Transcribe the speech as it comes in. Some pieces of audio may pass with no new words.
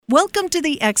Welcome to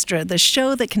The Extra, the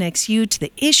show that connects you to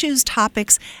the issues,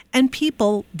 topics, and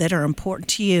people that are important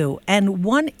to you. And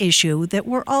one issue that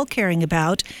we're all caring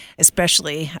about,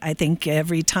 especially I think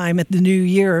every time at the new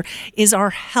year, is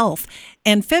our health.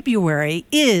 And February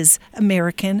is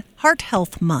American Heart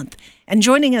Health Month. And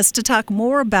joining us to talk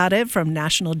more about it from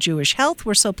National Jewish Health,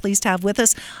 we're so pleased to have with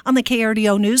us on the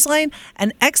KRDO Newsline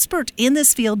an expert in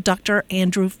this field, Dr.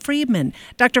 Andrew Friedman.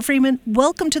 Dr. Friedman,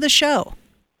 welcome to the show.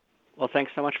 Well,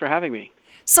 thanks so much for having me.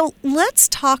 So let's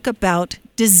talk about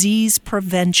disease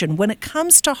prevention. When it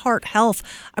comes to heart health,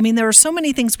 I mean, there are so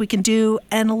many things we can do,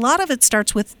 and a lot of it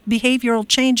starts with behavioral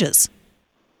changes.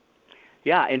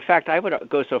 Yeah, in fact, I would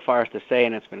go so far as to say,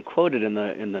 and it's been quoted in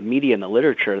the media and the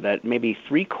literature, that maybe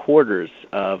 3/4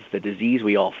 of the disease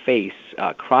we all face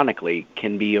chronically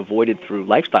can be avoided through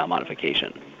lifestyle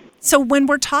modification. So when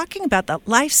we're talking about that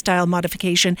lifestyle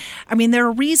modification, I mean, there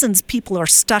are reasons people are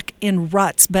stuck in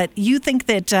ruts, but you think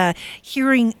that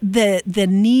hearing the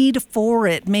need for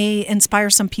it may inspire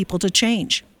some people to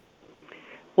change?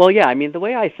 Well, yeah, I mean, the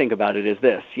way I think about it is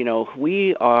this.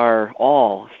 We are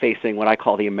all facing what I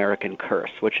call the American curse,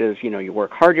 which is, you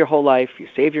work hard your whole life, you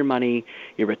save your money,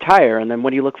 you retire, and then what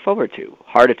do you look forward to?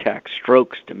 Heart attacks,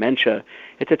 strokes, dementia.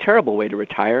 It's a terrible way to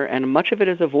retire, and much of it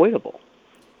is avoidable.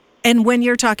 And when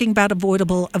you're talking about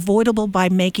avoidable by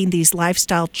making these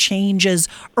lifestyle changes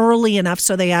early enough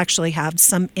so they actually have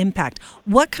some impact.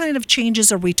 What kind of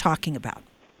changes are we talking about?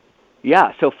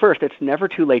 Yeah, so first, it's never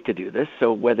too late to do this.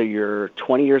 So whether you're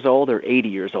 20 years old or 80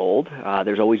 years old,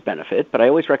 there's always benefit. But I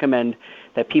always recommend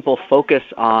that people focus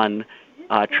on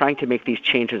trying to make these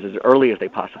changes as early as they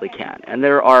possibly can. And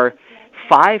there are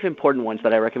 5 important ones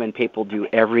that I recommend people do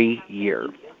every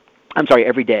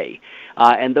day.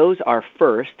 And those are,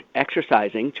 first,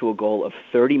 exercising to a goal of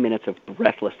 30 minutes of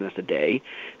breathlessness a day.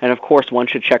 And, of course, one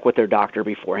should check with their doctor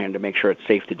beforehand to make sure it's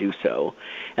safe to do so.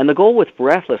 And the goal with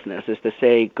breathlessness is to,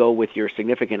 say, go with your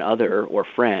significant other or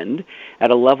friend at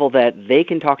a level that they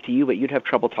can talk to you, but you'd have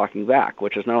trouble talking back,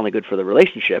 which is not only good for the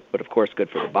relationship, but, of course, good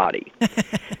for the body.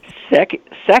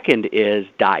 Second is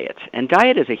diet. And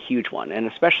diet is a huge one. And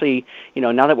especially,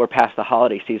 now that we're past the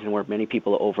holiday season where many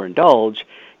people overindulge,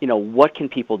 what can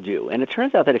people do? And it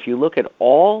turns out that if you look at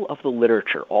all of the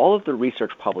literature, all of the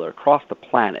research published across the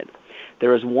planet,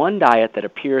 there is one diet that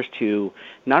appears to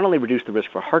not only reduce the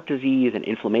risk for heart disease and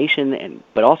inflammation,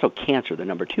 but also cancer, the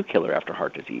number 2 killer after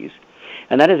heart disease.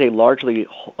 And that is a largely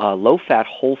low-fat,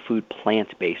 whole-food,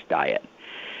 plant-based diet.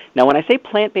 Now, when I say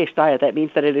plant-based diet, that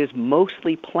means that it is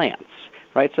mostly plants,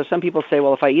 right? So some people say,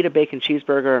 well, if I eat a bacon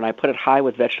cheeseburger and I put it high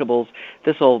with vegetables,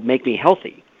 this will make me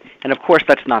healthy. And, of course,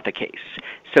 that's not the case.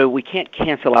 So we can't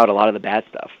cancel out a lot of the bad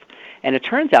stuff. And it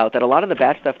turns out that a lot of the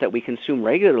bad stuff that we consume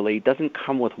regularly doesn't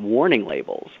come with warning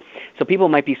labels. So people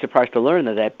might be surprised to learn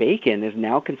that bacon is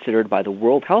now considered by the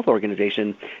World Health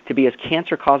Organization to be as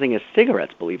cancer-causing as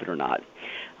cigarettes, believe it or not.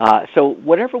 So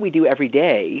whatever we do every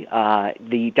day,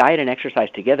 the diet and exercise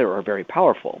together are very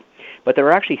powerful. But there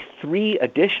are actually 3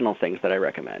 additional things that I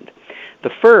recommend.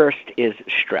 The first is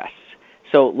stress.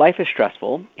 So life is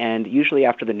stressful, and usually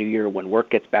after the new year when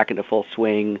work gets back into full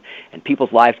swing and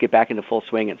people's lives get back into full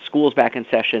swing and school's back in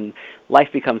session,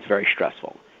 life becomes very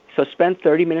stressful. So spend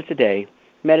 30 minutes a day,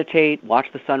 meditate, watch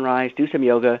the sunrise, do some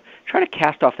yoga, try to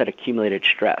cast off that accumulated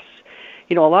stress.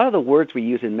 A lot of the words we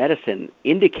use in medicine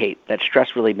indicate that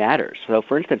stress really matters. So,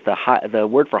 for instance, the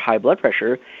word for high blood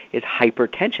pressure is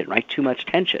hypertension, right? Too much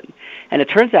tension. And it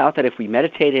turns out that if we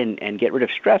meditate and get rid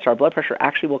of stress, our blood pressure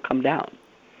actually will come down.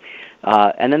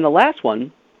 And then the last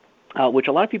one, which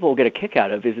a lot of people will get a kick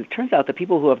out of, is it turns out that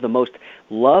people who have the most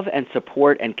love and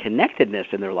support and connectedness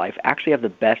in their life actually have the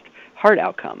best heart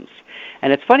outcomes.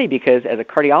 And it's funny because as a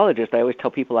cardiologist, I always tell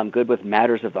people I'm good with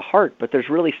matters of the heart, but there's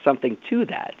really something to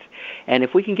that. And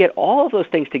if we can get all of those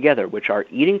things together, which are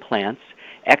eating plants,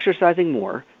 exercising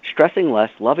more, stressing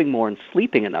less, loving more, and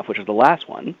sleeping enough, which is the last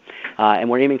one, and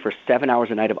we're aiming for 7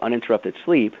 hours a night of uninterrupted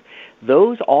sleep,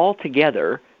 those all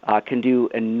together can do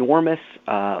enormous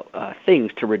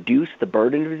things to reduce the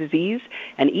burden of disease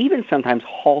and even sometimes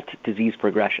halt disease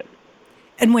progression.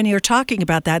 And when you're talking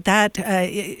about that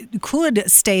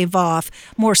could stave off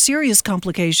more serious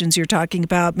complications. You're talking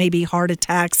about maybe heart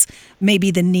attacks,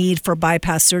 maybe the need for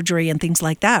bypass surgery and things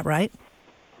like that, right?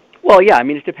 Well, yeah, I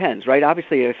mean, it depends, right?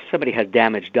 Obviously, if somebody has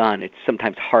damage done, it's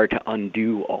sometimes hard to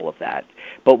undo all of that.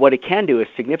 But what it can do is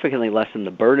significantly lessen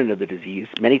the burden of the disease,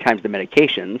 many times the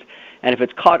medications, and if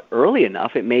it's caught early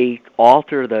enough, it may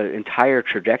alter the entire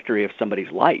trajectory of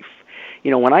somebody's life.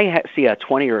 When I see a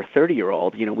 20 or a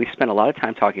 30-year-old, we spend a lot of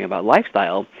time talking about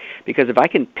lifestyle because if I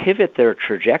can pivot their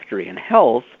trajectory in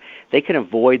health, they can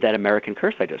avoid that American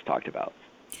curse I just talked about.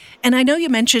 And I know you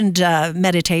mentioned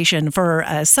meditation. For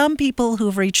some people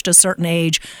who've reached a certain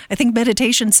age, I think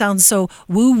meditation sounds so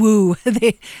woo-woo.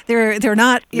 They're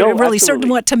not really certain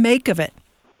what to make of it.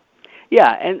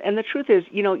 Yeah, and the truth is,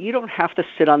 you don't have to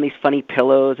sit on these funny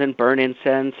pillows and burn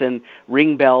incense and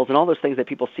ring bells and all those things that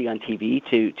people see on TV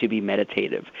to be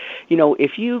meditative.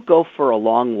 If you go for a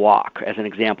long walk, as an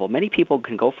example, many people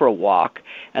can go for a walk,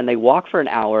 and they walk for an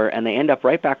hour, and they end up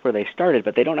right back where they started,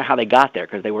 but they don't know how they got there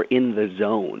because they were in the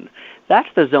zone. That's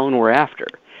the zone we're after.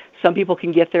 Some people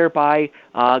can get there by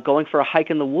going for a hike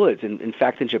in the woods. In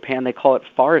fact, in Japan, they call it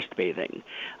forest bathing.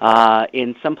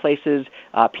 In some places,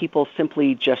 people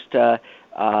simply just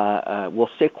will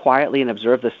sit quietly and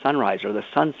observe the sunrise or the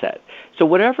sunset. So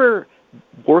whatever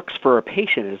works for a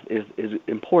patient is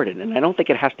important, and I don't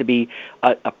think it has to be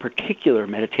a particular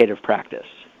meditative practice.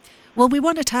 Well, we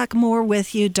want to talk more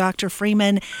with you, Dr.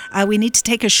 Freeman. We need to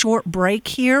take a short break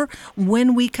here.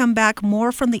 When we come back,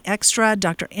 more from the Extra,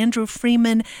 Dr. Andrew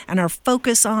Freeman, and our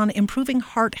focus on improving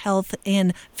heart health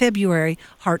in February,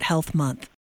 Heart Health Month.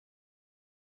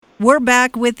 We're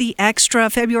back with the Extra.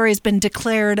 February has been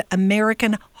declared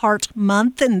American Heart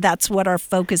Month, and that's what our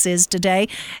focus is today.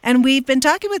 And we've been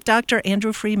talking with Dr.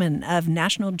 Andrew Freeman of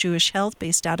National Jewish Health,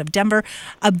 based out of Denver,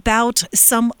 about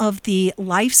some of the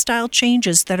lifestyle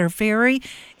changes that are very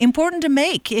important to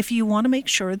make if you want to make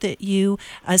sure that you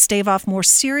stave off more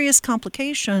serious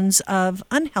complications of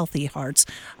unhealthy hearts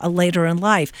later in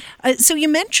life. So you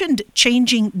mentioned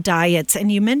changing diets,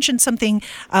 and you mentioned something,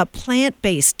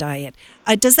 plant-based diet.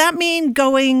 Does that mean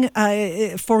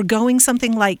foregoing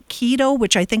something like keto,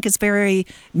 which I think is very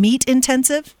meat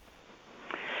intensive?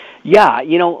 Yeah,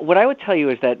 what I would tell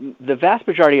you is that the vast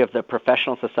majority of the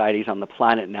professional societies on the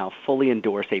planet now fully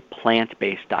endorse a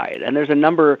plant-based diet, and there's a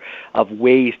number of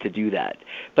ways to do that.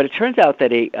 But it turns out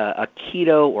that a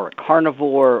keto or a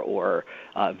carnivore or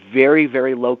a very,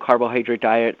 very low carbohydrate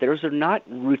diet, those are not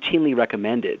routinely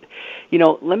recommended.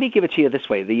 Let me give it to you this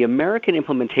way. The American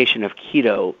implementation of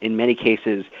keto, in many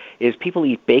cases, is people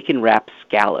eat bacon-wrapped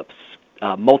scallops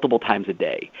multiple times a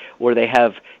day, or they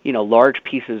have, large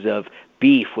pieces of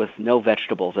beef with no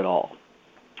vegetables at all.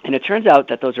 And it turns out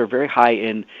that those are very high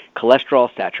in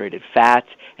cholesterol, saturated fats,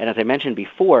 and as I mentioned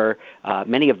before,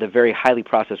 many of the very highly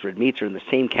processed red meats are in the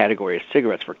same category as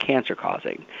cigarettes for cancer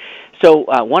causing. So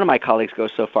one of my colleagues goes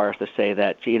so far as to say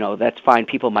that, that's fine,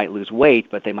 people might lose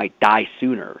weight, but they might die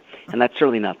sooner, and that's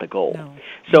certainly not the goal. No.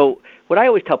 So what I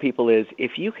always tell people is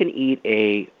if you can eat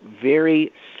a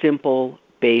very simple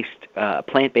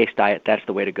plant-based diet, that's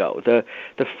the way to go.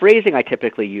 The phrasing I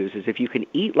typically use is if you can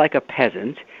eat like a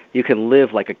peasant, you can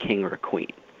live like a king or a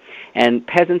queen. And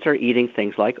peasants are eating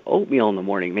things like oatmeal in the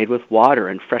morning made with water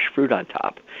and fresh fruit on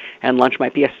top. And lunch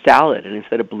might be a salad, and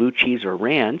instead of blue cheese or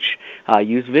ranch,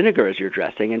 use vinegar as your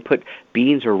dressing and put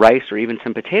beans or rice or even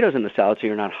some potatoes in the salad so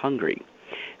you're not hungry.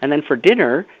 And then for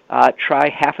dinner, try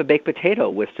half a baked potato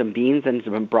with some beans and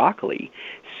some broccoli.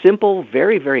 Simple,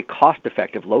 very, very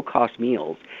cost-effective, low-cost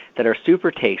meals that are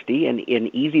super tasty and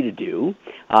easy to do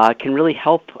can really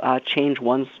help change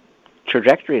one's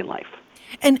trajectory in life.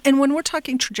 And when we're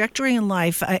talking trajectory in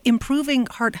life, improving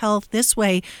heart health this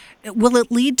way, will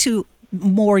it lead to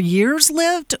more years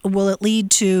lived? Will it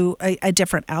lead to a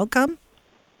different outcome?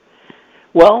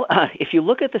 Well, if you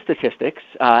look at the statistics,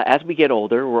 as we get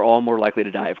older, we're all more likely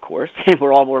to die, of course, and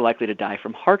we're all more likely to die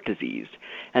from heart disease.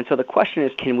 And so the question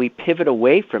is, can we pivot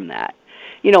away from that?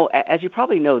 As you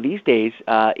probably know these days,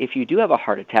 if you do have a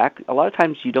heart attack, a lot of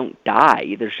times you don't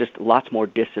die. There's just lots more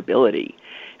disability.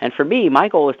 And for me, my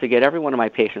goal is to get every one of my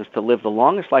patients to live the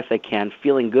longest life they can,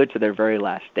 feeling good to their very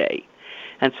last day.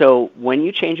 And so when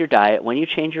you change your diet, when you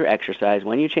change your exercise,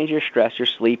 when you change your stress, your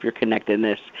sleep, your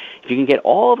connectedness, if you can get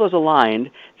all of those aligned,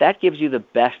 that gives you the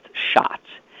best shot.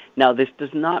 Now, this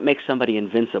does not make somebody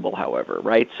invincible, however,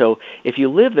 right? So if you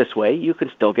live this way, you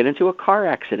can still get into a car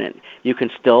accident. You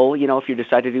can still, if you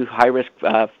decide to do high-risk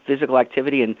physical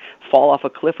activity and fall off a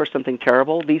cliff or something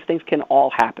terrible, these things can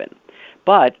all happen.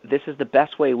 But this is the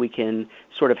best way we can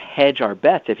sort of hedge our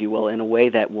bets, if you will, in a way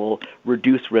that will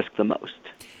reduce risk the most.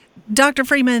 Dr.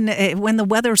 Freeman, when the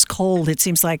weather's cold, it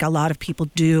seems like a lot of people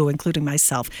do, including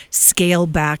myself, scale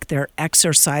back their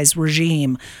exercise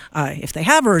regime, if they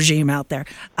have a regime out there.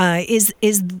 I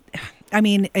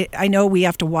know we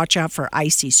have to watch out for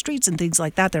icy streets and things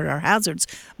like that. There are hazards.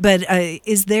 But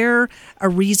is there a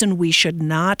reason we should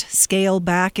not scale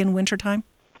back in wintertime?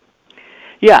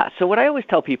 Yeah, so what I always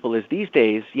tell people is these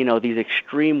days, these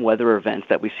extreme weather events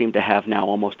that we seem to have now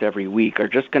almost every week are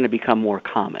just going to become more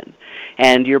common.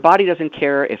 And your body doesn't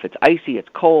care if it's icy, it's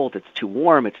cold, it's too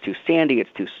warm, it's too sandy,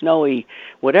 it's too snowy,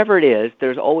 whatever it is,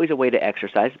 there's always a way to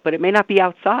exercise, but it may not be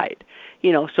outside.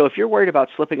 So if you're worried about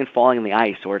slipping and falling in the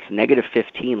ice or it's negative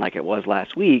 15 like it was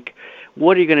last week,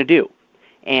 what are you going to do?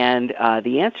 And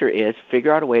the answer is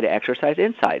figure out a way to exercise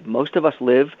inside. Most of us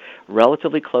live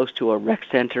relatively close to a rec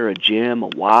center, a gym, a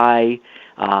Y,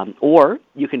 or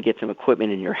you can get some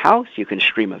equipment in your house. You can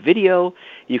stream a video.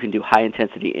 You can do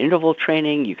high-intensity interval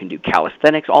training. You can do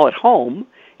calisthenics all at home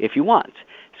if you want.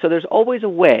 So there's always a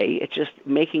way. It's just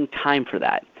making time for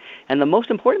that. And the most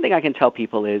important thing I can tell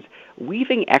people is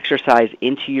weaving exercise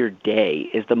into your day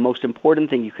is the most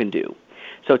important thing you can do.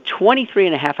 So 23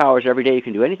 and a half hours every day, you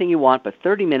can do anything you want, but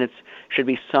 30 minutes should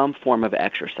be some form of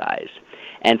exercise.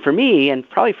 And for me, and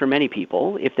probably for many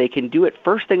people, if they can do it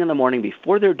first thing in the morning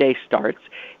before their day starts,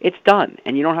 it's done,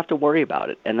 and you don't have to worry about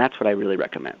it. And that's what I really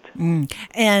recommend.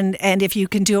 And if you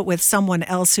can do it with someone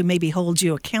else who maybe holds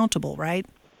you accountable, right?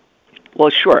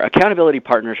 Well, sure. Accountability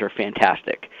partners are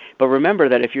fantastic. But remember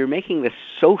that if you're making this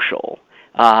social,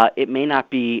 it may not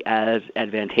be as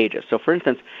advantageous. So, for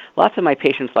instance, lots of my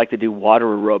patients like to do water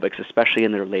aerobics, especially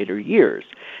in their later years.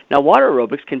 Now, water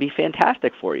aerobics can be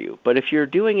fantastic for you, but if you're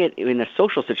doing it in a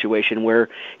social situation where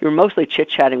you're mostly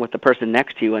chit-chatting with the person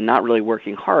next to you and not really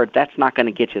working hard, that's not going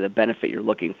to get you the benefit you're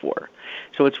looking for.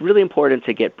 So it's really important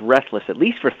to get breathless at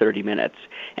least for 30 minutes.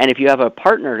 And if you have a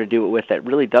partner to do it with that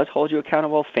really does hold you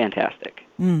accountable, fantastic.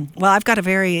 Well, I've got a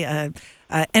very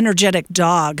energetic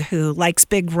dog who likes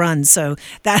big runs. So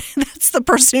that's the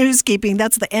person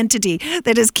that's the entity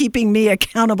that is keeping me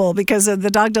accountable, because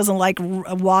the dog doesn't like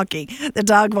walking. The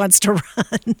dog wants to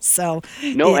run. So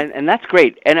no, and that's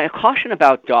great. And a caution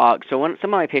about dogs. So when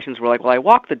some of my patients were like, well, I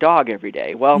walk the dog every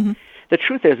day. Well, the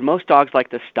truth is most dogs like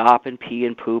to stop and pee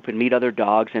and poop and meet other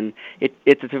dogs, and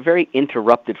it's a very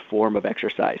interrupted form of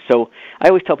exercise. So I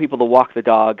always tell people to walk the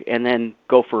dog and then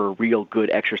go for a real good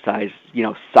exercise,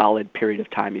 solid period of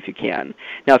time if you can.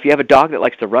 Now, if you have a dog that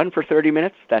likes to run for 30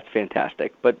 minutes, that's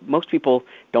fantastic, but most people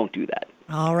don't do that.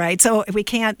 All right. So we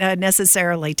can't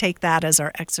necessarily take that as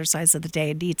our exercise of the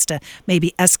day. It needs to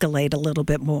maybe escalate a little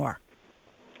bit more.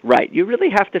 Right. You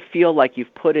really have to feel like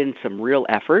you've put in some real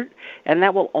effort, and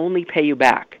that will only pay you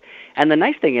back. And the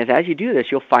nice thing is, as you do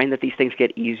this, you'll find that these things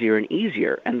get easier and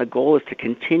easier, and the goal is to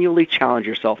continually challenge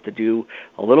yourself to do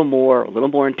a little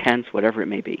more intense, whatever it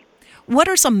may be. What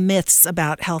are some myths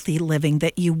about healthy living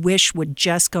that you wish would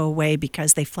just go away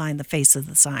because they fly in the face of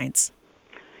the science?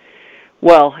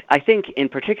 Well, I think in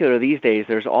particular these days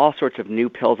there's all sorts of new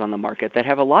pills on the market that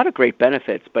have a lot of great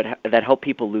benefits, but that help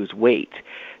people lose weight.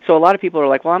 So a lot of people are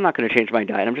like, well, I'm not going to change my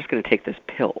diet. I'm just going to take this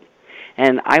pill.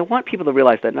 And I want people to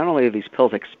realize that not only are these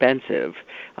pills expensive,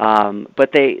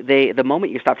 but the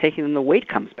moment you stop taking them, the weight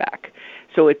comes back.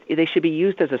 So they should be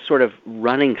used as a sort of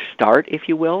running start, if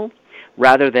you will,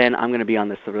 rather than I'm going to be on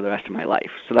this for the rest of my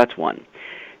life. So that's one.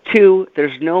 Two,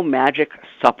 there's no magic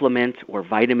supplement or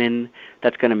vitamin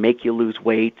that's going to make you lose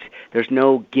weight. There's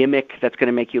no gimmick that's going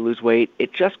to make you lose weight.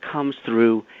 It just comes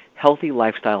through healthy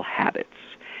lifestyle habits,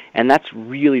 and that's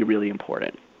really, really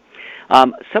important.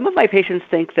 Some of my patients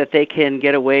think that they can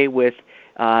get away with,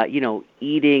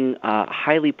 eating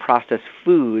highly processed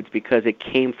foods because it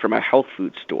came from a health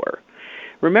food store.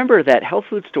 Remember that health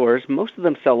food stores, most of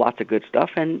them sell lots of good stuff,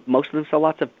 and most of them sell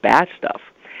lots of bad stuff.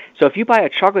 So if you buy a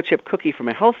chocolate chip cookie from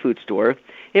a health food store,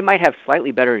 it might have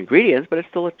slightly better ingredients, but it's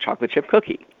still a chocolate chip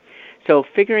cookie. So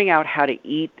figuring out how to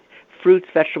eat fruits,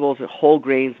 vegetables, whole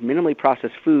grains, minimally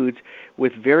processed foods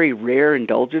with very rare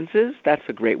indulgences, that's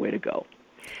a great way to go.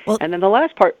 Well, and then the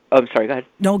last part, sorry, go ahead.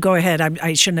 No, go ahead.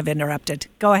 I shouldn't have interrupted.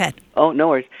 Go ahead. Oh, no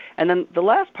worries. And then the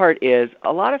last part is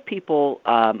a lot of people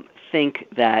think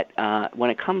that when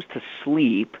it comes to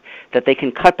sleep, that they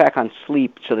can cut back on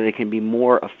sleep so that they can be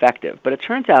more effective. But it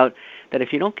turns out that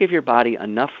if you don't give your body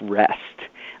enough rest,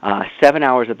 7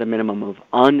 hours at the minimum of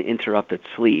uninterrupted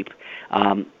sleep,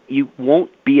 you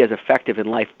won't be as effective in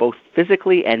life, both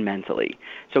physically and mentally.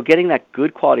 So getting that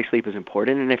good quality sleep is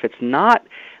important, and if it's not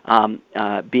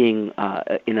being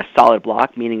in a solid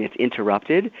block, meaning it's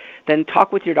interrupted, then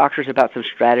talk with your doctors about some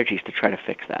strategies to try to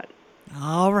fix that.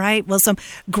 All right. Well, some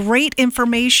great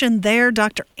information there,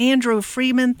 Dr. Andrew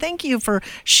Freeman. Thank you for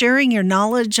sharing your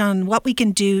knowledge on what we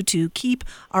can do to keep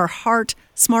our heart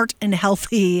smart and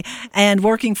healthy and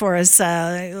working for us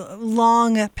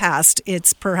long past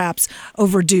its perhaps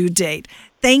overdue date.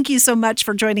 Thank you so much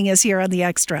for joining us here on The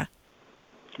Extra.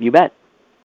 You bet.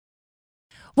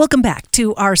 Welcome back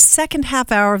to our second half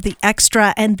hour of the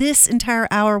Extra, and this entire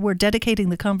hour we're dedicating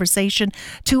the conversation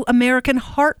to American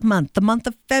Heart Month, the month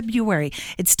of February.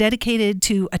 It's dedicated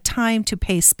to a time to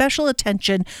pay special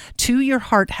attention to your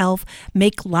heart health,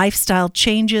 make lifestyle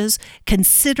changes,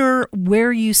 consider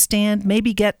where you stand,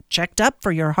 maybe get checked up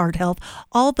for your heart health,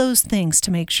 all those things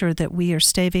to make sure that we are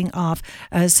staving off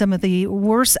some of the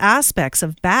worst aspects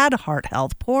of bad heart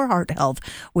health, poor heart health,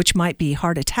 which might be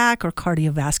heart attack or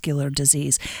cardiovascular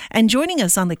disease. And joining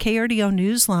us on the KRDO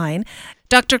Newsline,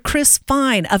 Dr. Chris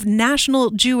Fine of National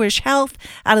Jewish Health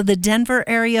out of the Denver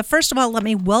area. First of all, let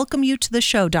me welcome you to the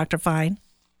show, Dr. Fine.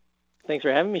 Thanks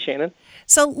for having me, Shannon.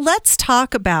 So let's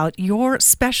talk about your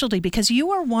specialty, because you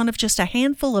are one of just a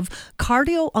handful of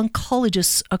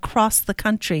cardio-oncologists across the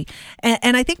country.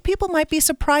 And I think people might be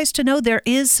surprised to know there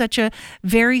is such a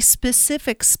very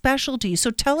specific specialty. So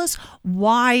tell us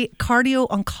why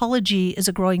cardio-oncology is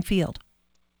a growing field.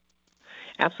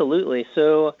 Absolutely.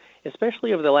 So,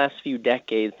 especially over the last few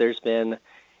decades, there's been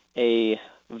a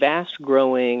vast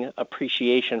growing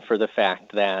appreciation for the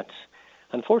fact that,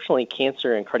 unfortunately,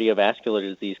 cancer and cardiovascular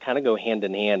disease kind of go hand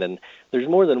in hand, and there's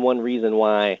more than one reason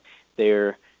why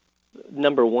they're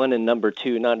number one and number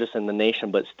two, not just in the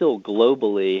nation, but still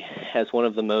globally, as one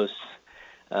of the most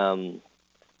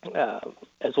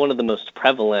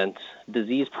prevalent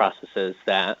disease processes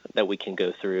that we can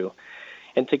go through.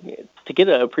 And to get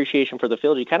an appreciation for the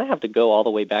field, you kind of have to go all the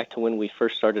way back to when we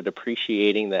first started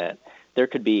appreciating that there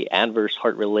could be adverse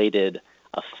heart-related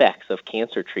effects of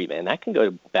cancer treatment. And that can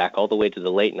go back all the way to the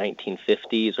late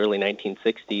 1950s, early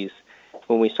 1960s,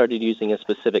 when we started using a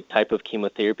specific type of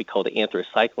chemotherapy called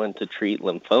anthracycline to treat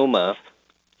lymphoma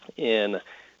in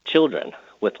children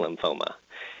with lymphoma.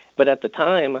 But at the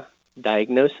time,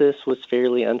 diagnosis was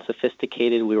fairly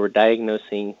unsophisticated. We were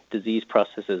diagnosing disease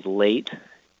processes late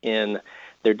in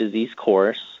their disease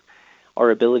course.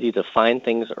 Our ability to find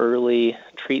things early,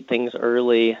 treat things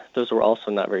early, those were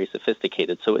also not very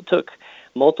sophisticated. So it took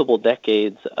multiple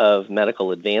decades of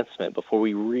medical advancement before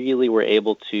we really were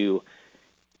able to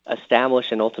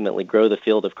establish and ultimately grow the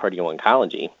field of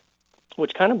cardio-oncology,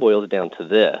 which kind of boils down to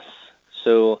this.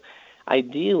 So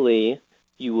ideally,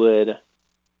 you would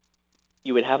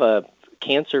have a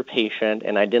cancer patient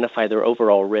and identify their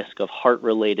overall risk of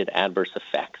heart-related adverse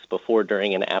effects before,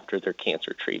 during, and after their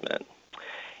cancer treatment.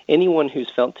 Anyone who's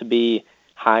felt to be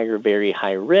high or very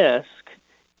high risk,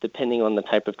 depending on the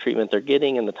type of treatment they're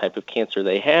getting and the type of cancer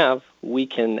they have, we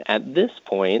can, at this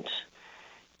point,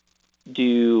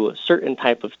 do certain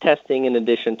type of testing in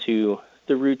addition to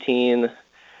the routine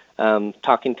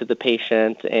talking to the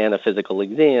patient and a physical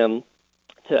exam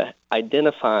to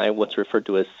identify what's referred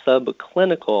to as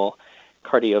subclinical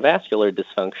cardiovascular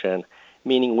dysfunction,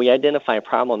 meaning we identify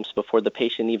problems before the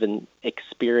patient even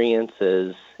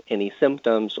experiences any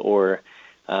symptoms or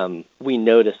we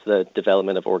notice the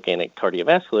development of organic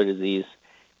cardiovascular disease.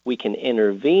 We can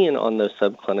intervene on those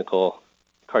subclinical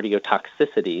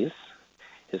cardiotoxicities,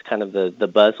 is kind of the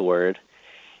buzzword,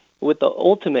 with the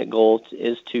ultimate goal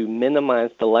is to minimize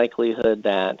the likelihood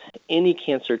that any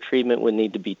cancer treatment would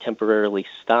need to be temporarily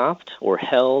stopped or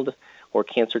held, or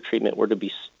cancer treatment were to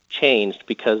be changed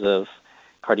because of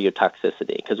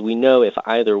cardiotoxicity. Because we know if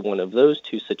either one of those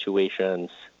two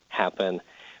situations happen,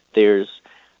 there's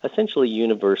essentially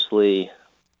universally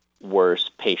worse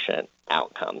patient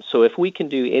outcomes. So if we can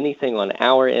do anything on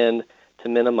our end to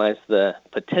minimize the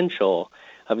potential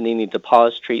of needing to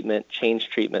pause treatment, change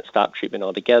treatment, stop treatment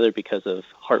altogether because of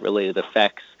heart-related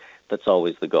effects, that's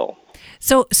always the goal.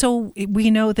 So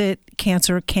we know that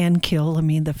cancer can kill. I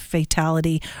mean, the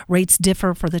fatality rates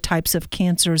differ for the types of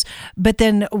cancers. But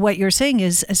then what you're saying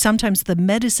is sometimes the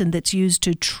medicine that's used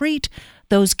to treat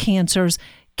those cancers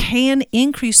can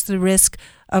increase the risk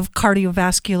of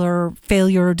cardiovascular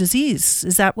failure or disease.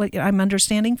 Is that what I'm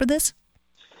understanding for this?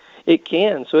 It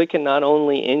can. So it can not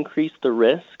only increase the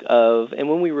risk of, and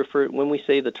when we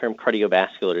say the term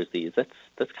cardiovascular disease,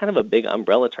 that's kind of a big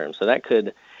umbrella term. So that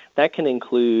can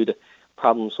include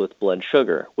problems with blood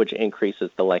sugar, which increases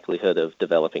the likelihood of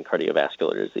developing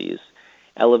cardiovascular disease,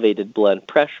 elevated blood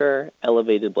pressure,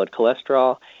 elevated blood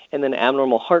cholesterol, and then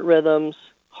abnormal heart rhythms,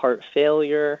 heart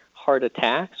failure, heart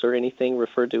attacks, or anything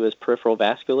referred to as peripheral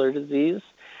vascular disease.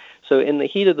 So in the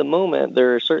heat of the moment,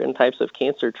 there are certain types of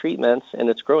cancer treatments, and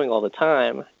it's growing all the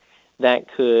time, that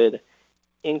could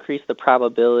increase the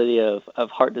probability of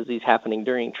heart disease happening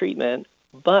during treatment.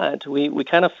 But we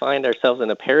kind of find ourselves in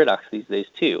a paradox these days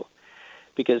too,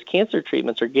 because cancer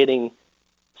treatments are getting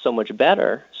so much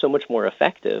better, so much more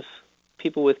effective.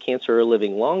 People with cancer are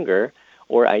living longer,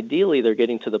 or ideally they're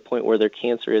getting to the point where their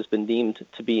cancer has been deemed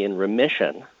to be in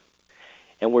remission.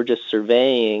 And we're just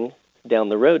surveying down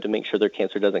the road to make sure their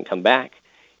cancer doesn't come back.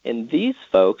 And these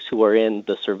folks who are in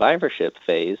the survivorship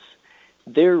phase,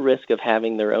 their risk of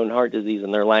having their own heart disease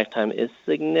in their lifetime is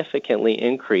significantly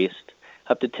increased,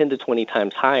 up to 10 to 20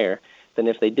 times higher than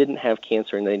if they didn't have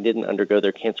cancer and they didn't undergo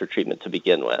their cancer treatment to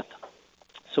begin with.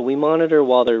 So we monitor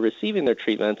while they're receiving their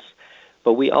treatments,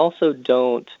 but we also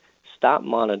don't stop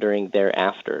monitoring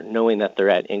thereafter, knowing that they're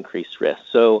at increased risk.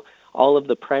 So all of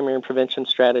the primary prevention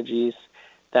strategies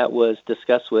that was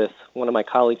discussed with one of my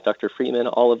colleagues, Dr. Freeman,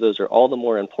 all of those are all the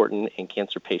more important in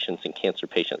cancer patients and cancer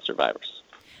patient survivors.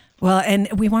 Well, and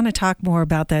we want to talk more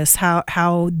about this,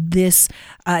 how this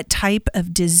type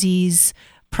of disease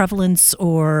prevalence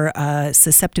or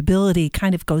susceptibility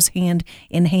kind of goes hand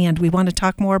in hand. We want to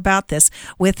talk more about this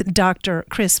with Dr.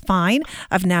 Chris Fine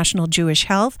of National Jewish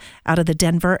Health out of the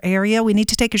Denver area. We need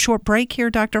to take a short break here,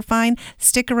 Dr. Fine.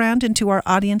 Stick around, and to our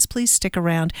audience, please stick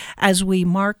around as we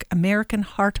mark American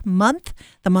Heart Month,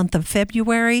 the month of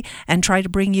February, and try to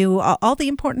bring you all the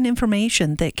important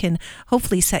information that can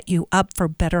hopefully set you up for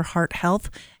better heart health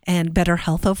and better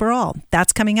health overall.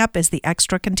 That's coming up as the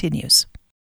Extra continues.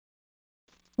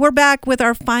 We're back with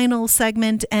our final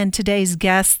segment and today's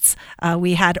guests.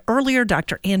 We had earlier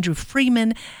Dr. Andrew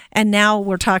Freeman, and now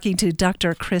we're talking to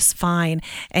Dr. Chris Fine,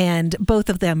 and both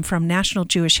of them from National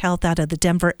Jewish Health out of the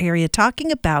Denver area,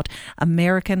 talking about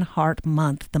American Heart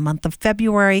Month, the month of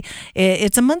February.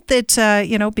 It's a month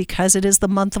that, because it is the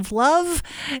month of love,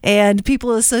 and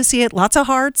people associate lots of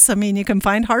hearts. I mean, you can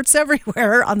find hearts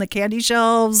everywhere on the candy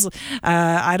shelves,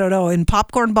 in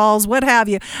popcorn balls, what have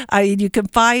you. You can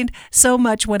find so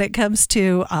much when it comes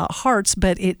to hearts,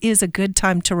 but it is a good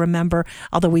time to remember,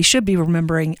 although we should be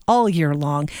remembering all year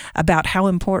long, about how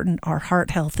important our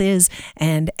heart health is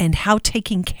and how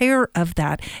taking care of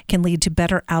that can lead to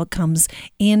better outcomes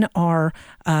in our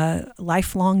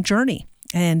lifelong journey.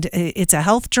 And it's a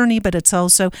health journey, but it's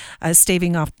also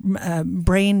staving off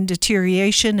brain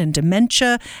deterioration and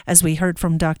dementia, as we heard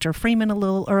from Dr. Freeman a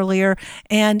little earlier.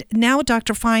 And now,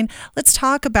 Dr. Fine, let's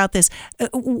talk about this.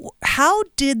 How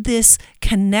did this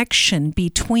connection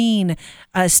between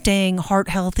staying heart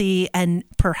healthy and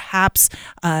perhaps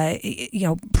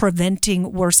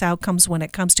preventing worse outcomes when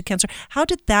it comes to cancer, how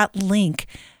did that link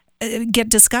get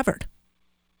discovered?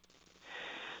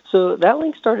 So that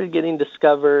link started getting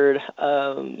discovered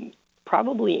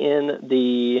probably in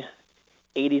the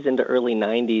 80s into early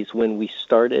 90s when we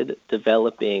started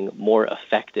developing more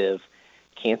effective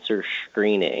cancer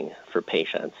screening for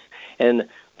patients. And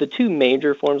the two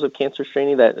major forms of cancer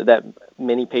screening that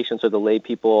many patients or the lay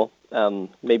people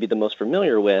may be the most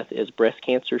familiar with is breast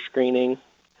cancer screening,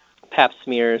 pap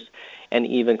smears, and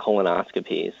even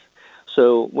colonoscopies.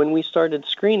 So when we started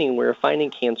screening, we were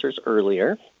finding cancers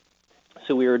earlier.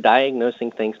 So we were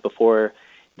diagnosing things before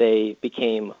they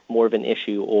became more of an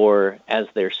issue or as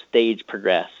their stage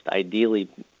progressed, ideally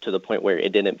to the point where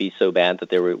it didn't be so bad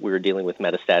that we were dealing with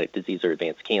metastatic disease or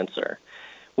advanced cancer.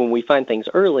 When we find things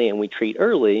early and we treat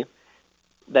early,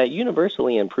 that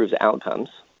universally improves outcomes,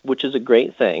 which is a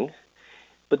great thing.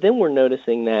 But then we're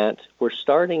noticing that we're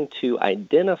starting to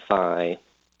identify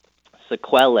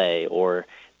sequelae or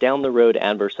down the road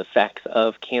adverse effects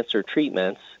of cancer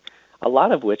treatments, a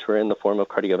lot of which were in the form of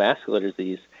cardiovascular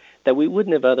disease, that we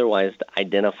wouldn't have otherwise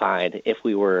identified if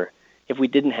we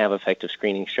didn't have effective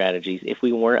screening strategies, if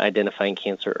we weren't identifying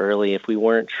cancer early, if we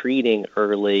weren't treating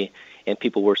early, and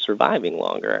people were surviving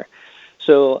longer.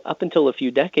 So up until a few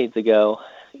decades ago,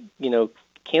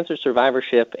 cancer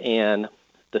survivorship and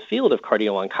the field of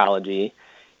cardio-oncology,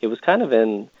 it was kind of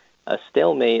in a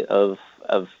stalemate of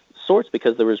sorts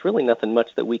because there was really nothing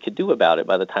much that we could do about it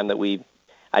by the time that we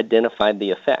identified the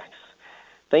effects.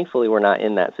 Thankfully, we're not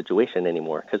in that situation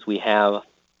anymore because we have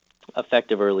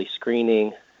effective early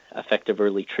screening, effective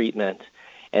early treatment,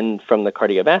 and from the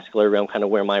cardiovascular realm, kind of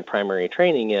where my primary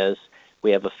training is,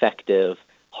 we have effective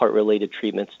heart-related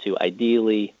treatments to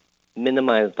ideally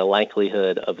minimize the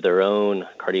likelihood of their own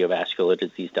cardiovascular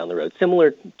disease down the road,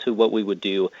 similar to what we would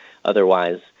do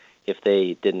otherwise if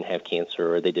they didn't have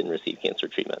cancer or they didn't receive cancer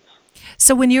treatments.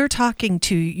 So when you're talking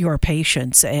to your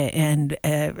patients, and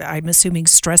I'm assuming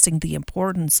stressing the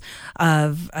importance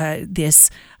of this,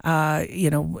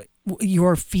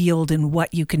 your field and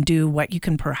what you can do, what you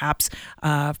can perhaps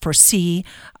foresee,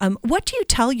 what do you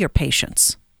tell your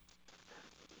patients?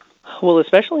 Well,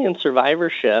 especially in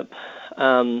survivorship,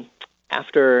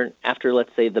 after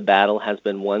let's say the battle has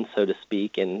been won, so to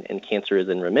speak, and cancer is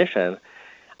in remission,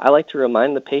 I like to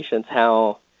remind the patients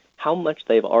how much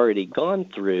they've already gone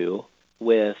through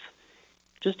with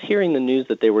just hearing the news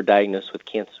that they were diagnosed with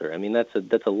cancer. I mean,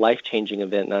 that's a life-changing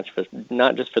event,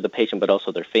 not just for the patient, but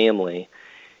also their family.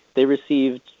 They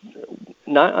received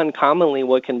not uncommonly,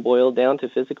 what can boil down to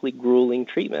physically grueling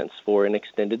treatments for an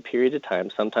extended period of time,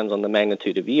 sometimes on the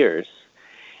magnitude of years.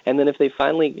 And then if they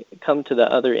finally come to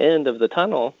the other end of the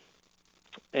tunnel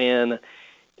and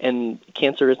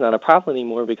cancer is not a problem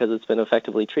anymore because it's been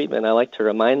effectively treated, I like to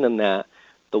remind them that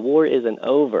the war isn't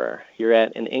over. You're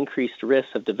at an increased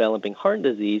risk of developing heart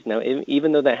disease. Now,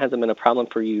 even though that hasn't been a problem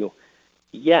for you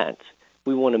yet,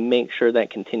 we want to make sure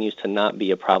that continues to not be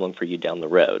a problem for you down the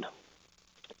road.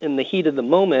 In the heat of the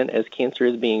moment, as cancer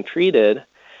is being treated,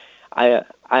 I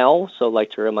also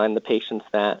like to remind the patients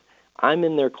that I'm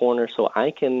in their corner so I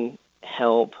can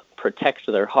help protect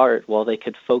their heart while they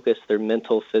could focus their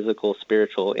mental, physical,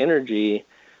 spiritual energy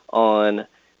on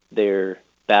their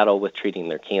battle with treating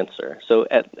their cancer. So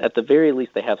at the very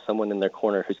least, they have someone in their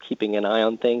corner who's keeping an eye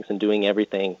on things and doing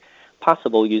everything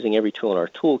possible, using every tool in our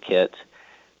toolkit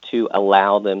to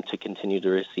allow them to continue to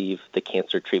receive the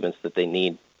cancer treatments that they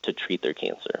need to treat their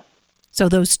cancer. So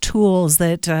those tools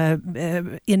that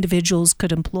individuals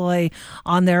could employ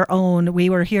on their own. We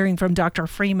were hearing from Dr.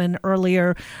 Freeman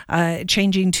earlier,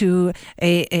 changing to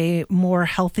a more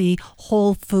healthy,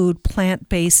 whole food,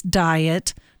 plant-based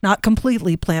diet. Not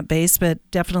completely plant-based, but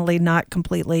definitely not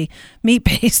completely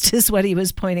meat-based is what he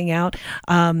was pointing out.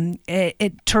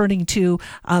 Turning to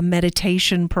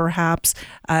meditation, perhaps,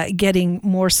 getting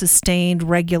more sustained,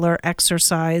 regular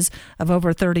exercise of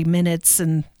over 30 minutes,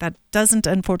 and that doesn't,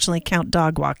 unfortunately, count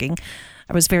dog walking.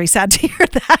 I was very sad to hear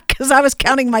that because I was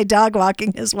counting my dog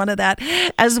walking as one of that,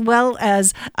 as well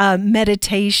as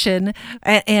meditation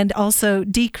and also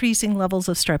decreasing levels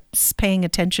of stress, paying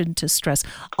attention to stress.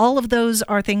 All of those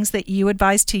are things that you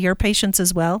advise to your patients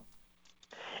as well?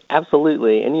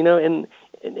 Absolutely. And,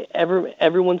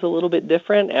 everyone's a little bit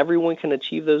different. Everyone can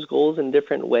achieve those goals in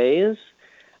different ways.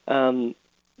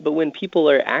 But when people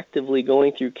are actively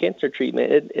going through cancer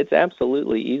treatment, it's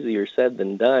absolutely easier said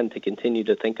than done to continue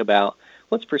to think about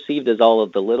what's perceived as all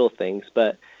of the little things,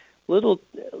 but little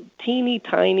teeny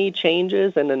tiny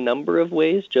changes in a number of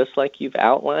ways, just like you've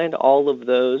outlined, all of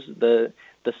those, the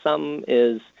sum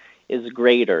is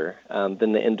greater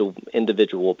than the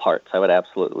individual parts. I would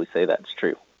absolutely say that's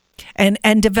true.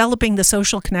 And developing the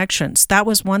social connections. That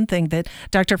was one thing that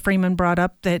Dr. Freeman brought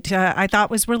up that I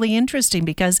thought was really interesting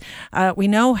because we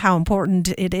know how important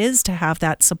it is to have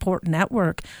that support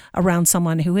network around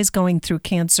someone who is going through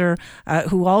cancer,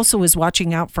 who also is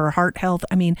watching out for heart health.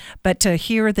 But to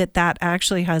hear that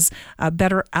actually has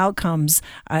better outcomes,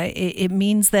 it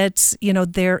means that,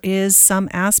 there is some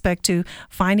aspect to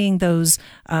finding those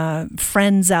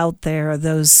friends out there,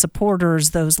 those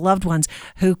supporters, those loved ones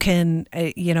who can,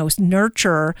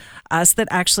 nurture us that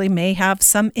actually may have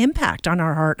some impact on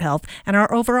our heart health and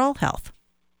our overall health.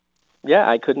 Yeah,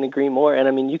 I couldn't agree more.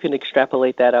 And you can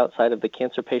extrapolate that outside of the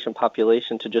cancer patient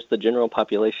population to just the general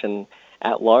population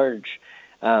at large.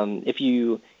 If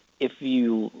you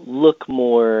look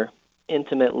more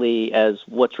intimately as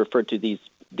what's referred to these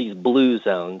blue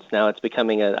zones, now it's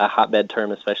becoming a hotbed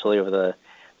term, especially over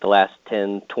the last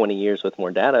 10, 20 years with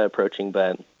more data approaching,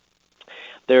 but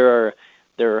there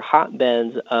are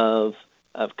hotbeds of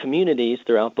communities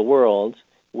throughout the world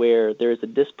where there is a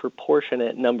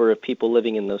disproportionate number of people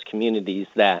living in those communities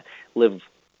that live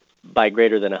by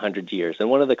greater than 100 years. And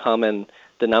one of the common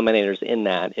denominators in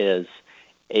that is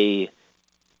a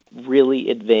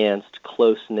really advanced,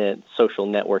 close-knit social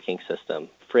networking system,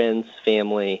 friends,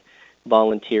 family,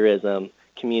 volunteerism,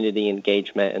 community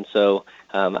engagement. And so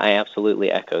I absolutely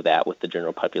echo that with the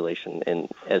general population and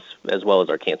as well as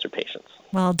our cancer patients.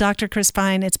 Well, Dr. Chris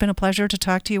Fine, it's been a pleasure to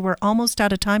talk to you. We're almost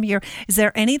out of time here. Is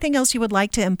there anything else you would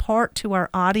like to impart to our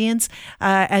audience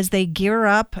as they gear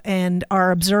up and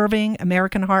are observing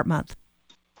American Heart Month?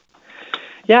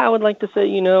 Yeah, I would like to say,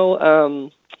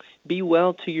 be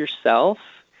well to yourself.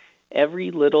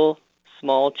 Every little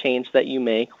small change that you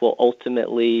make will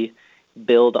ultimately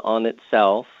build on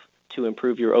itself to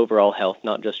improve your overall health,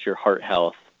 not just your heart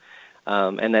health.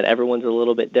 And that everyone's a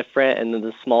little bit different, and then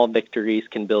the small victories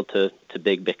can build to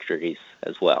big victories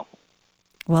as well.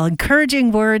 Well,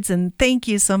 encouraging words, and thank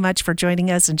you so much for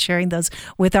joining us and sharing those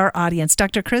with our audience.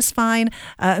 Dr. Chris Fine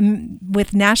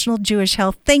with National Jewish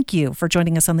Health, thank you for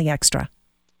joining us on The Extra.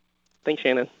 Thanks,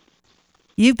 Shannon.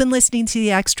 You've been listening to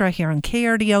The Extra here on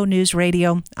KRDO News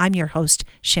Radio. I'm your host,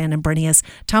 Shannon Brinias.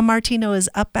 Tom Martino is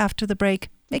up after the break.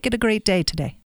 Make it a great day today.